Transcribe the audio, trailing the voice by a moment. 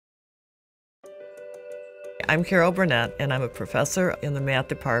I'm Carole Bernett, and I'm a professor in the math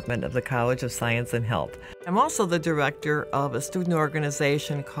department of the College of Science and Health. I'm also the director of a student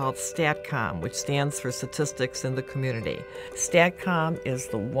organization called STATCOM, which stands for Statistics in the Community. STATCOM is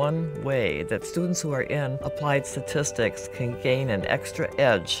the one way that students who are in applied statistics can gain an extra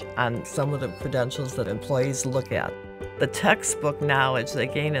edge on some of the credentials that employees look at. The textbook knowledge they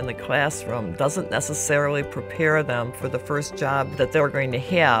gain in the classroom doesn't necessarily prepare them for the first job that they're going to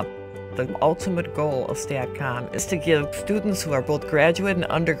have. The ultimate goal of STATCOM is to give students who are both graduate and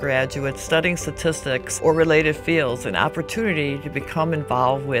undergraduate studying statistics or related fields an opportunity to become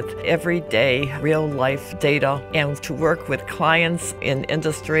involved with everyday real-life data and to work with clients in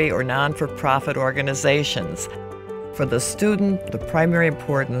industry or non-for-profit organizations. For the student, the primary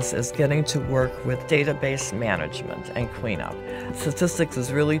importance is getting to work with database management and cleanup. Statistics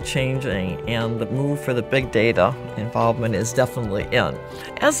is really changing, and the move for the big data involvement is definitely in.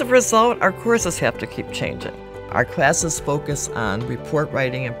 As a result, our courses have to keep changing. Our classes focus on report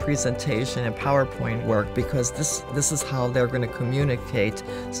writing and presentation and PowerPoint work because this is how they're going to communicate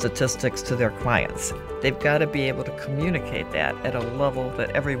statistics to their clients. They've got to be able to communicate that at a level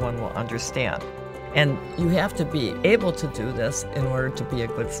that everyone will understand. And you have to be able to do this in order to be a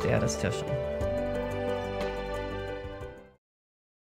good statistician.